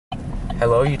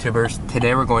Hello YouTubers,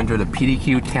 today we're going to the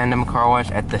PDQ Tandem car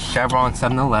wash at the Chevron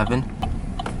 7-Eleven.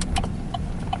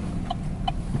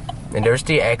 And there's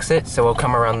the exit, so we'll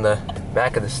come around the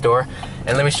back of the store.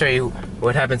 And let me show you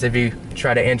what happens if you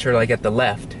try to enter like at the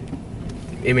left.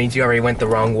 It means you already went the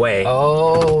wrong way.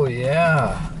 Oh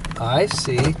yeah, I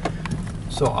see.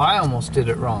 So I almost did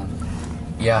it wrong.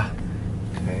 Yeah.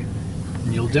 Okay.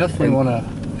 You'll definitely want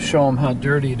to show them how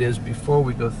dirty it is before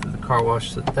we go through the car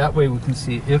wash, so that way we can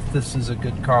see if this is a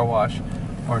good car wash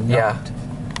or not.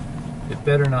 Yeah. It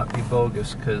better not be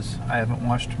bogus, because I haven't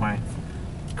washed my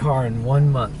car in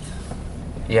 1 month.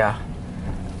 Yeah.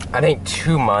 I think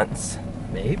 2 months.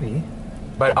 Maybe.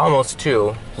 But almost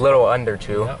 2. Little under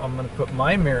 2. Yeah, I'm going to put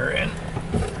my mirror in.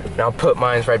 And I'll put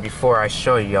mine right before I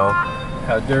show y'all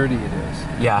how dirty it is.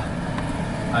 Yeah.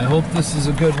 I hope this is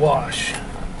a good wash.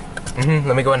 Let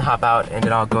me go ahead and hop out, and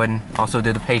then I'll go ahead and also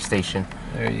do the pay station.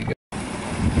 There you go.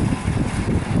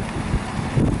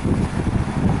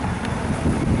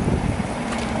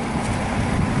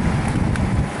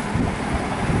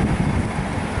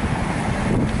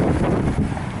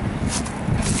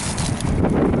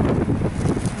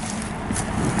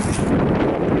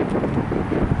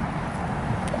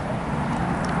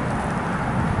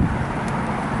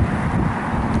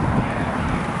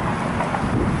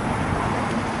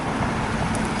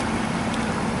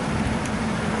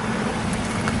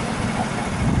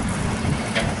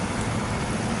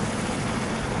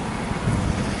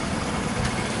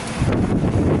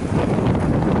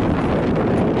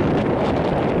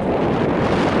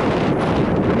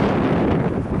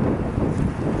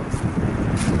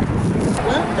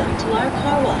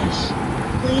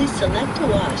 Please select to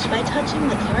wash by touching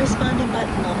the corresponding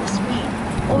button on the screen,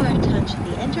 or touch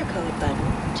the Enter Code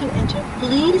button to enter.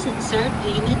 Please insert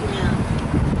payment now.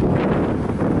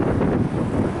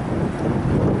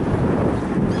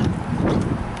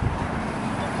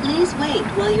 Please wait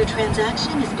while your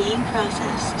transaction is being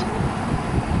processed.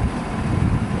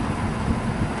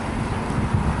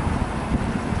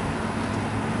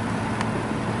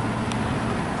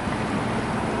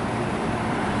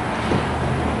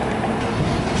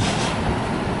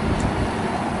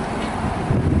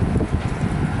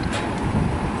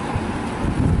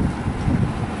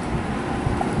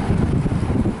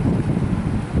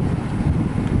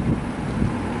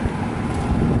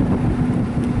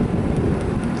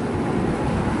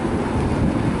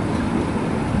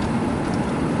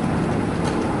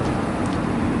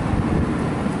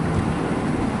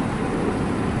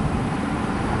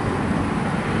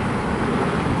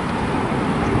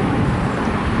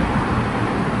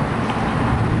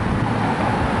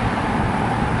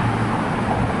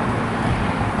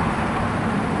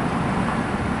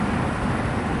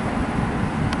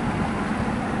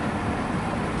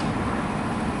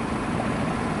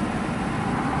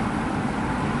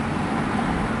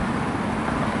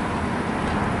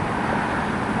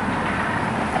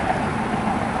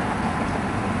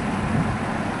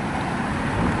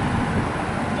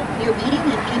 Your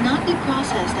payment cannot be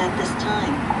processed at this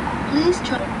time.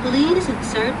 Please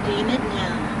insert payment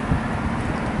now.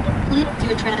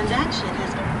 Your transaction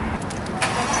has...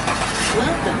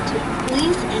 Welcome to...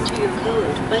 Please enter your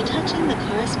code by touching the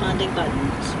corresponding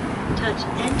buttons. Touch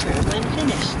Enter when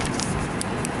finished.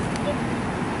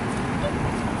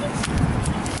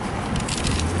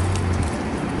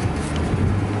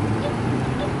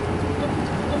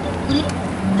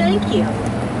 Thank you.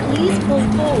 Please pull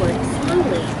forward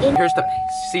slowly. Here's the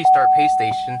C-Start pay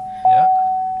station. Yeah.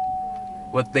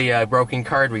 With the broken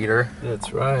card reader.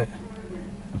 That's right.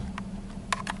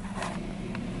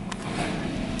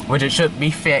 Which it should be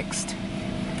fixed.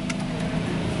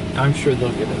 I'm sure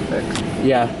they'll get it fixed.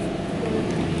 Yeah.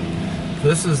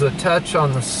 This is a touch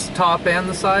on the top and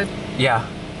the side? Yeah.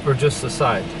 Or just the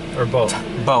side? Or both?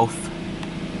 Both.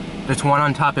 There's one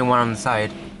on top and one on the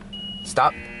side.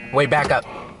 Stop. Wait, back up.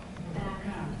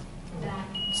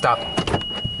 Stop.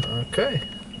 Okay.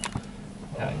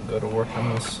 Yeah, I can go to work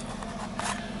on this.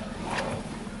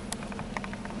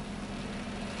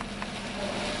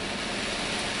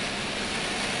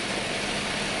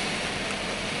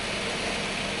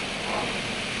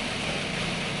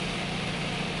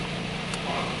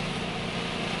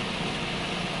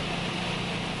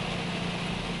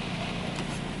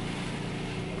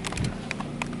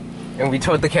 And we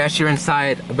told the cashier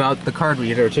inside about the card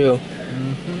reader too.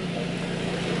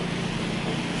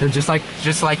 So just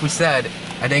like we said,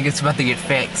 I think it's about to get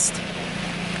fixed.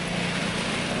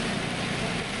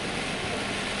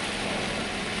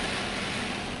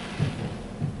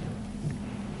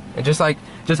 And just like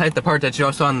the part that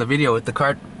you saw in the video with the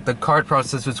card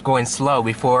process was going slow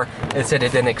before it said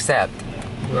it didn't accept.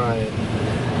 Right.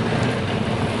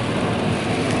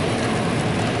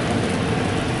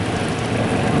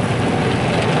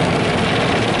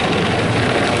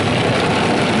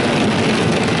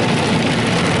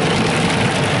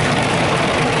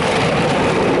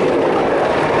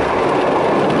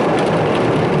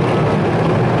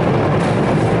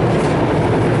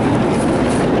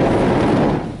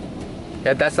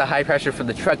 That's the high pressure for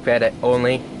the truck bed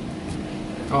only.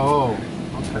 Oh,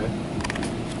 okay.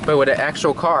 But with an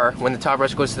actual car, when the top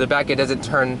brush goes to the back, it doesn't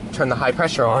turn the high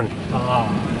pressure on.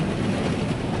 Ah.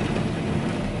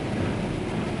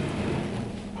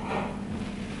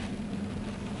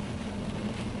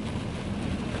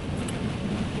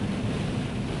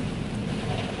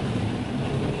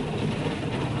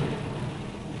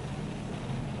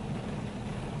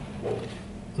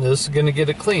 This is gonna get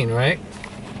it clean, right?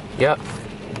 Yep.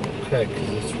 Okay, because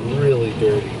it's really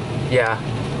dirty. Yeah.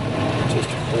 Just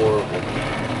horrible.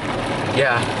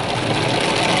 Yeah.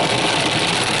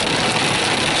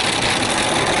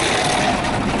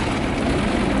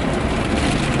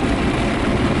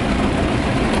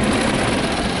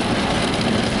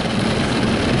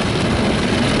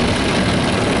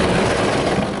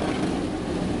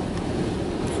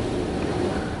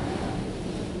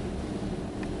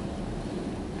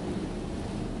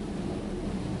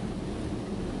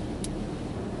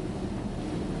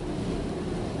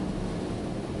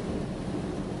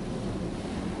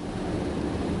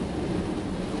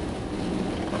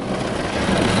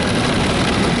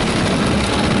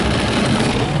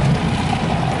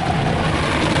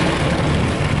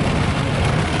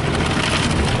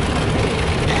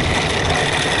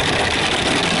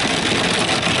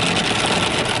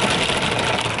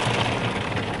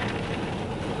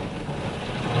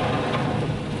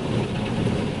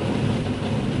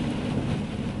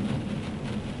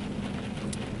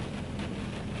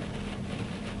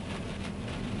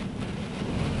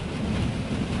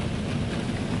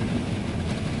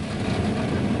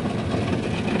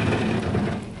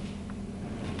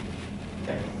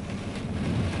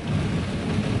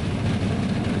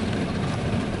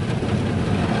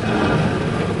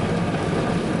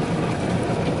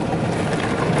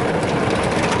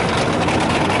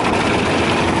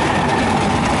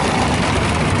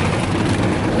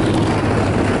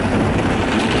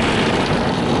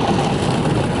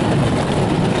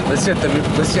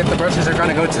 Let's see if the brushes are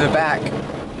gonna go to the back,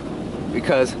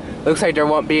 because looks like there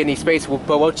won't be any space.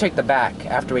 But we'll check the back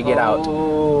after we get out.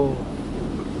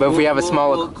 But if we have a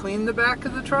smaller, we'll clean the back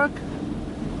of the truck.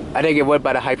 I think it would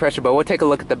by the high pressure. But we'll take a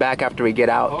look at the back after we get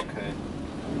out. Okay.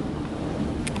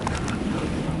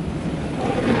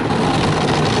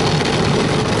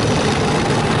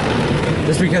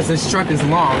 Just because this truck is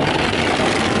long.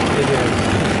 It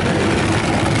is.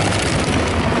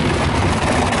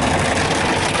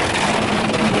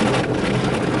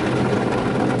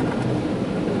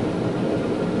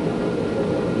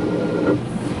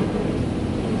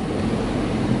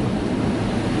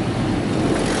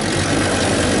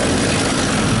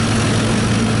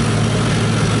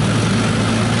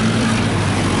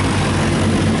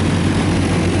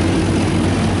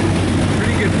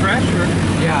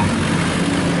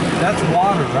 That's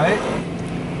water, right?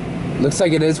 Looks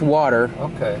like it is water.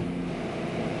 Okay.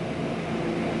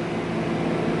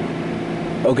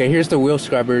 Okay, here's the wheel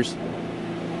scrubbers.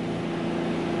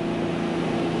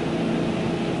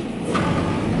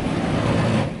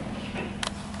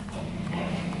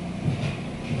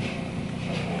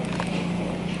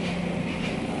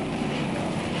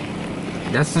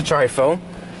 That's the trifoam.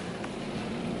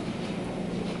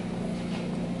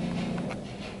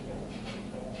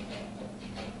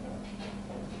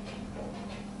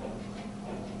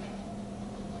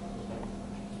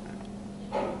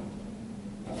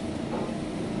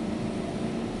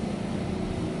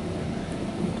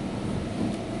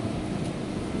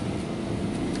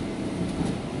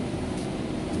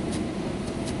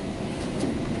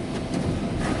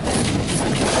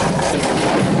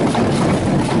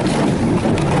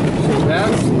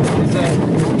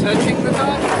 Touching the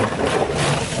top?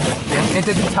 It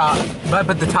did the top,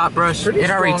 but the top brush, it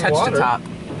already touched water. the top.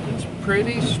 It's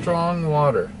pretty strong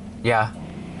water. Yeah.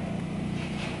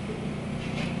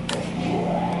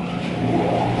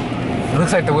 It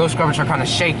looks like the wheel scrubbers are kind of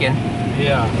shaking.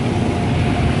 Yeah.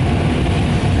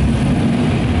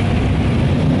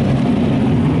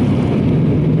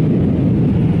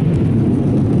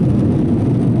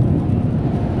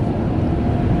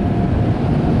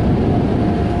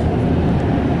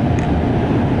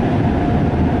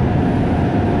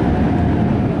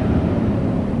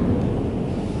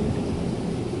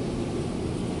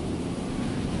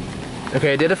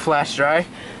 Okay, I did a flash dry.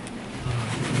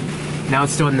 Now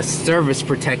it's doing the service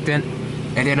protectant,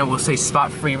 and then it will say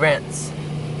spot free rinse.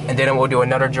 And then it will do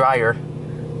another dryer.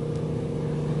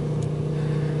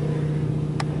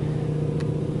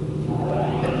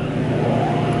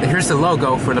 And here's the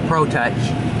logo for the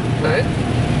ProTouch. Okay.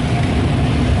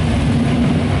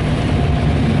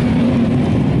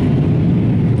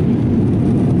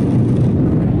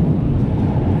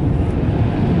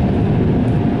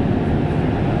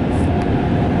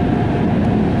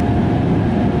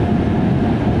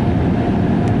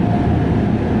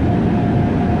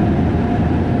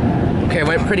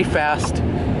 pretty fast.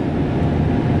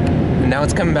 And now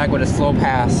it's coming back with a slow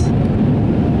pass.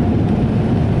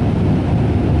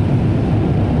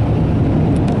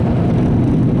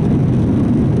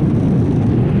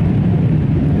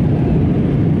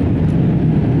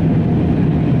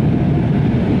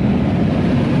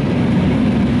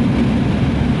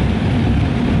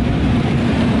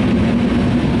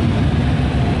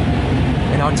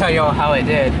 I'll tell you all how I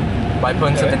did by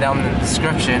putting something down in the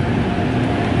description.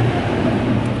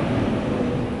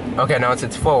 Okay, now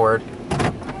it's forward.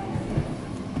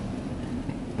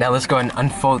 Now let's go and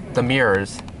unfold the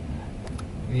mirrors.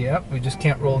 Yep, we just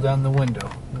can't roll down the window.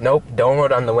 Nope, don't roll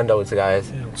down the windows, guys.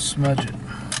 It'll smudge it.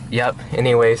 Yep,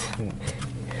 anyways.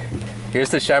 Here's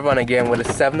the Chevron again with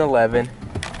a 711.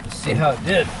 Let's see how it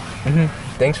did.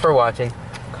 Thanks for watching.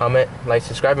 Comment, like,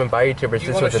 subscribe, and buy YouTubers.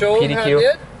 You This was a show them how it PDQ.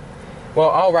 did?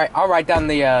 Well, I'll write down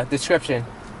the description.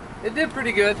 It did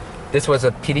pretty good. This was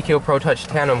a PDQ ProTouch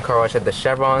Tandem car wash at the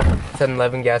Chevron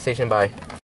 711 gas station. Bye.